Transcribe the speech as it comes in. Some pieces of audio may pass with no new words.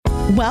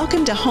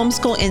Welcome to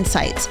Homeschool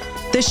Insights,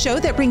 the show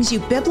that brings you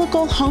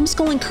biblical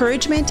homeschool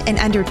encouragement in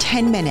under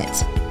 10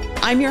 minutes.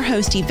 I'm your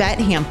host, Yvette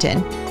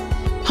Hampton.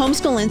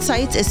 Homeschool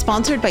Insights is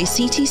sponsored by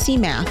CTC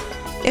Math.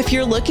 If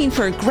you're looking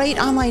for a great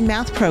online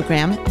math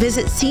program,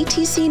 visit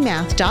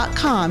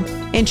ctcmath.com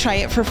and try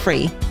it for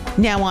free.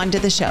 Now on to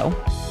the show.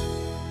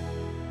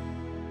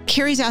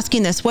 Carrie's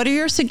asking this: what are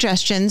your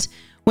suggestions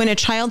when a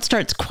child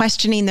starts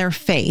questioning their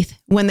faith,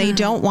 when they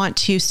don't want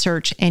to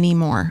search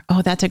anymore?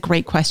 Oh, that's a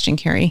great question,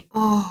 Carrie.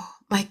 Oh,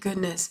 my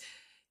goodness.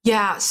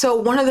 Yeah. So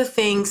one of the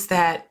things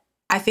that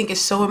I think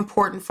is so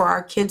important for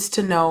our kids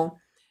to know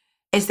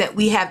is that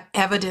we have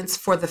evidence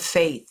for the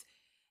faith.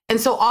 And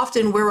so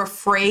often we're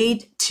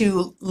afraid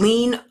to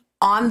lean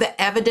on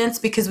the evidence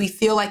because we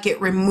feel like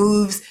it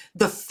removes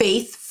the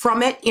faith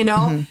from it. You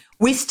know,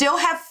 we still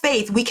have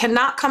faith. We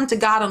cannot come to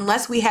God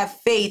unless we have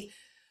faith.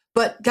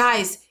 But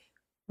guys,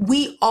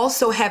 we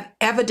also have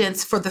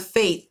evidence for the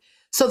faith.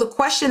 So the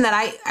question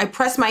that I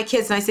press my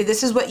kids and I say,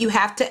 this is what you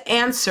have to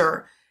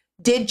answer.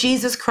 Did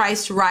Jesus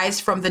Christ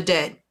rise from the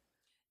dead?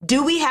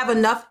 Do we have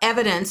enough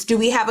evidence? Do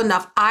we have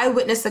enough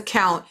eyewitness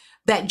account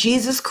that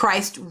Jesus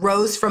Christ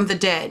rose from the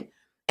dead?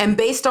 And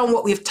based on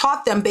what we've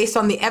taught them, based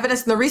on the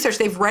evidence and the research,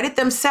 they've read it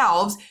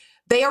themselves,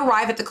 they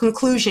arrive at the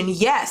conclusion,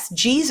 yes,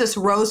 Jesus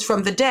rose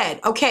from the dead.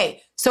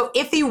 Okay, so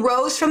if he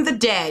rose from the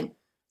dead,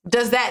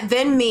 does that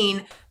then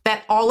mean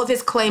that all of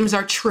his claims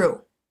are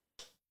true?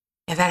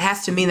 And that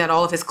has to mean that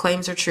all of his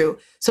claims are true.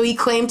 So he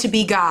claimed to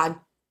be God.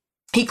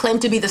 He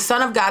claimed to be the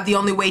Son of God, the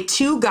only way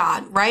to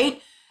God,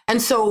 right? And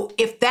so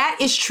if that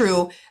is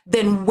true,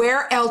 then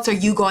where else are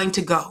you going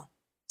to go?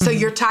 So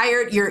you're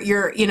tired,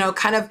 you're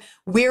kind of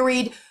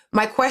wearied.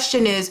 My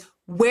question is,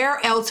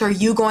 where else are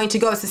you going to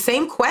go? It's the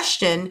same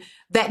question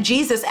that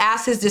Jesus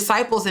asked his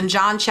disciples in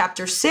John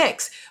chapter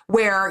 6,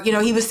 where,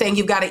 he was saying,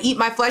 you've got to eat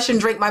my flesh and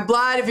drink my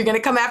blood if you're going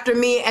to come after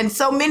me. And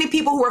so many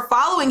people who were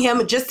following him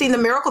had just seen the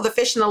miracle, the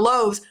fish and the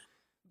loaves,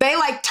 they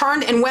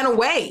turned and went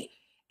away.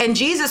 And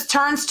Jesus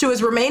turns to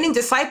his remaining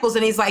disciples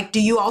and he's like,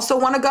 do you also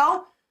want to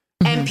go?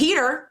 And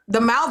Peter,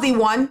 the mouthy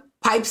one,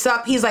 pipes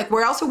up. He's like,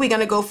 where else are we going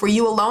to go? For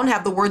you alone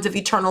have the words of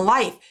eternal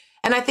life.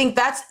 And I think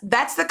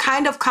that's the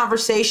kind of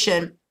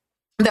conversation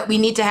that we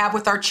need to have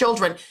with our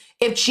children.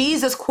 If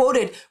Jesus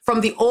quoted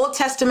from the Old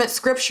Testament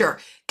scripture,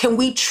 can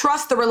we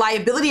trust the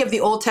reliability of the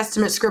Old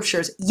Testament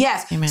scriptures?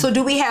 Yes. Amen. So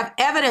do we have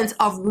evidence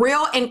of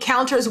real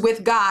encounters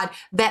with God,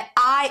 that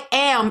I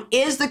am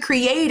is the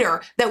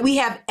creator, that we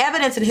have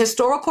evidence and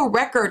historical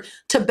record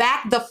to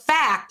back the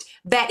fact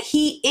that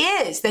he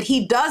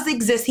does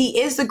exist.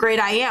 He is the great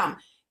I am.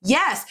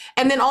 Yes.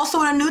 And then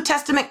also in a New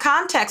Testament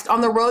context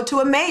on the road to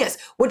Emmaus,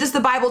 what does the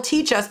Bible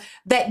teach us?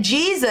 That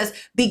Jesus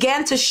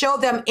began to show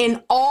them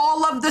in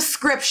all of the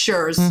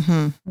scriptures,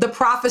 the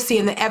prophecy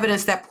and the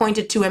evidence that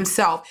pointed to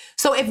himself.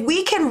 So if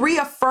we can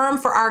reaffirm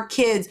for our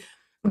kids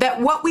that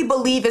what we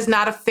believe is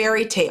not a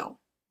fairy tale,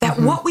 that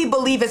what we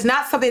believe is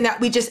not something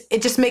that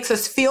it just makes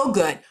us feel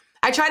good.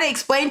 I try to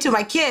explain to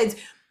my kids,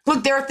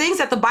 look, there are things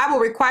that the Bible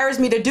requires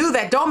me to do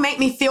that don't make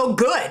me feel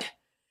good.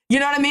 You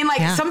know what I mean?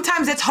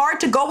 Sometimes it's hard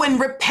to go and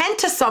repent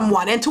to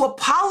someone and to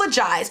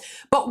apologize.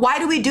 But why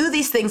do we do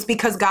these things?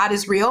 Because God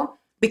is real,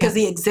 because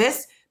he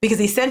exists, because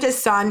he sent his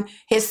son.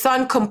 His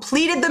son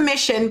completed the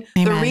mission,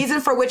 the reason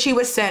for which he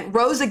was sent,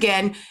 rose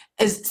again,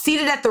 is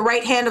seated at the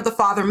right hand of the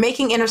Father,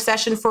 making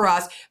intercession for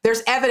us.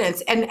 There's evidence.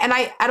 And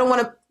I don't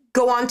want to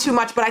go on too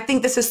much, but I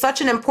think this is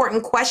such an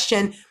important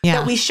question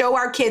that we show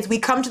our kids. We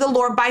come to the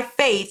Lord by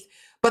faith,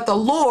 but the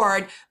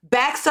Lord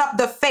backs up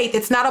the faith.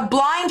 It's not a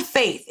blind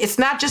faith. It's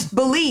not just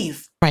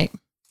believe. Right.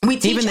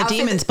 Even the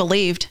demons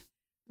believed.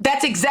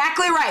 That's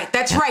exactly right.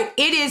 That's right.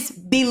 It is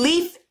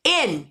belief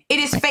in. It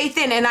is faith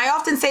in. And I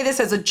often say this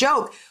as a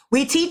joke.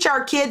 We teach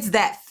our kids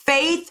that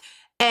faith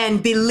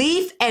and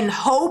belief and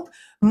hope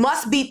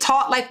must be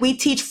taught like we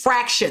teach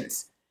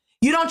fractions.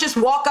 You don't just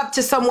walk up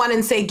to someone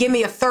and say, give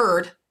me a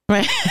third.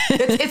 Right.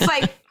 It's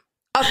like,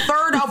 a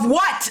third of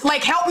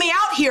what? Help me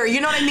out here.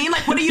 You know what I mean?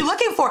 What are you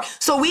looking for?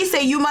 So we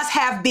say you must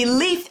have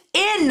belief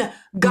in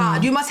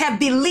God. You must have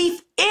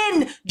belief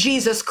in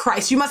Jesus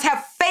Christ. You must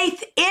have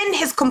faith in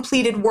his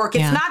completed work.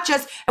 It's not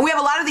just, and we have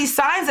a lot of these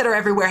signs that are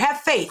everywhere.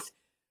 Have faith,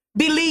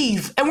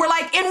 believe. And we're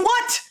like, in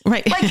what?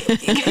 Right. Give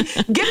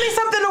me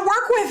something to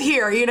work with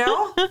here,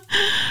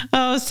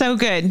 Oh, so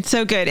good.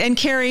 So good. And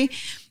Carrie,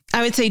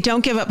 I would say,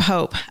 don't give up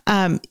hope.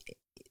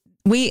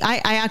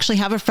 I actually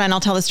have a friend.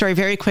 I'll tell the story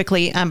very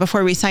quickly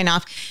before we sign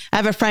off. I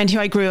have a friend who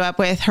I grew up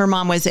with. Her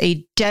mom was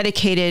a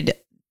dedicated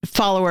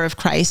follower of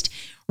Christ,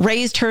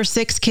 raised her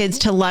 6 kids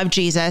to love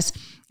Jesus.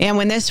 And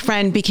when this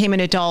friend became an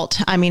adult,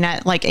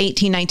 at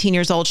 18, 19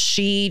 years old,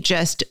 she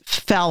just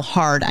fell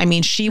hard.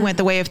 She went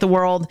the way of the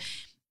world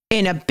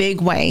in a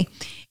big way.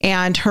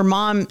 And her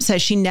mom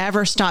says she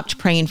never stopped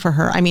praying for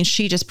her.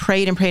 She just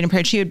prayed and prayed and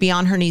prayed. She would be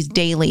on her knees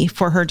daily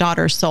for her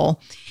daughter's soul.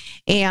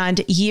 And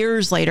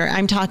years later,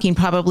 I'm talking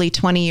probably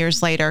 20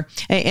 years later,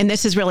 and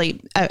this is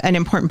really an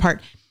important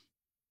part.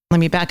 Let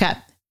me back up.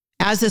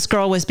 As this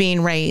girl was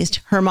being raised,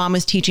 her mom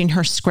was teaching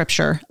her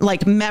scripture,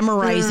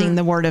 memorizing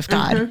the word of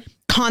God.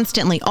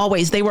 constantly,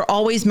 always. They were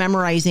always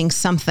memorizing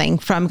something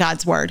from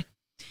God's word.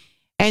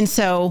 And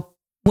so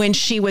when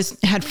she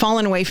had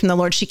fallen away from the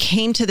Lord, she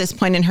came to this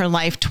point in her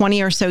life,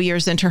 20 or so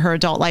years into her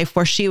adult life,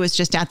 where she was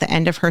just at the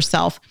end of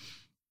herself.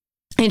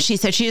 And she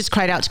said, she just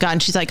cried out to God.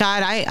 And she's like,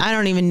 God, I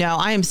don't even know.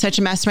 I am such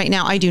a mess right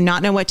now. I do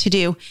not know what to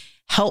do.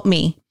 Help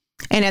me.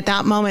 And at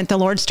that moment, the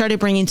Lord started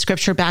bringing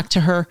scripture back to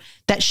her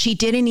that she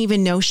didn't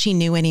even know she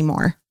knew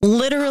anymore.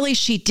 Literally,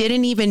 she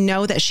didn't even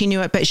know that she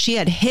knew it, but she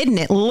had hidden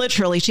it.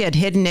 Literally, she had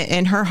hidden it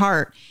in her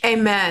heart.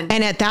 Amen.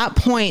 And at that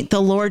point,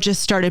 the Lord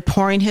just started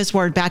pouring his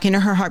word back into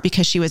her heart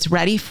because she was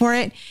ready for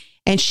it.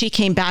 And she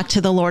came back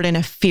to the Lord in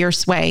a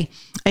fierce way.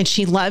 And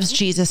she loves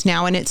Jesus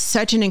now. And it's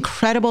such an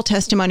incredible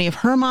testimony of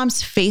her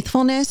mom's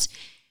faithfulness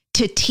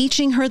to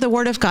teaching her the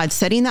word of God,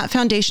 setting that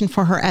foundation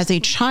for her as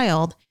a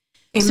child.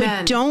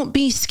 Amen. So don't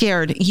be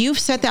scared. You've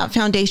set that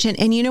foundation,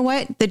 and you know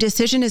what? The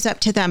decision is up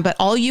to them, but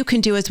all you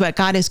can do is what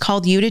God has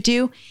called you to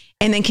do,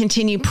 and then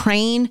continue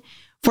praying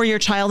for your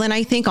child. And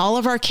I think all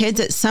of our kids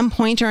at some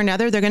point or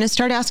another, they're going to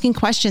start asking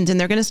questions and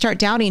they're going to start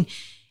doubting.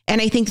 And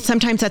I think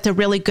sometimes that's a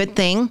really good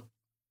thing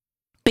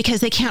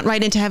because they can't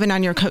ride into heaven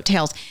on your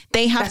coattails.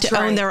 They have to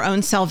own their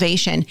own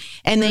salvation,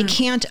 and they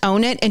can't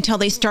own it until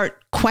they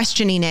start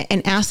questioning it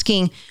and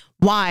asking,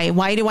 why?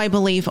 Why do I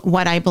believe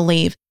what I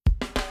believe?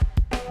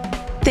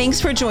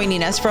 Thanks for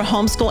joining us for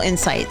Homeschool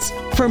Insights.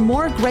 For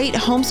more great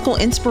homeschool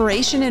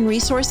inspiration and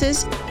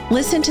resources,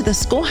 listen to the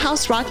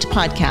Schoolhouse Rocked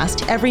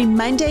podcast every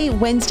Monday,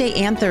 Wednesday,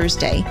 and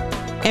Thursday.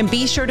 And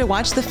be sure to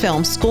watch the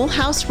film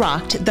Schoolhouse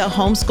Rocked: The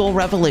Homeschool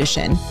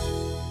Revolution.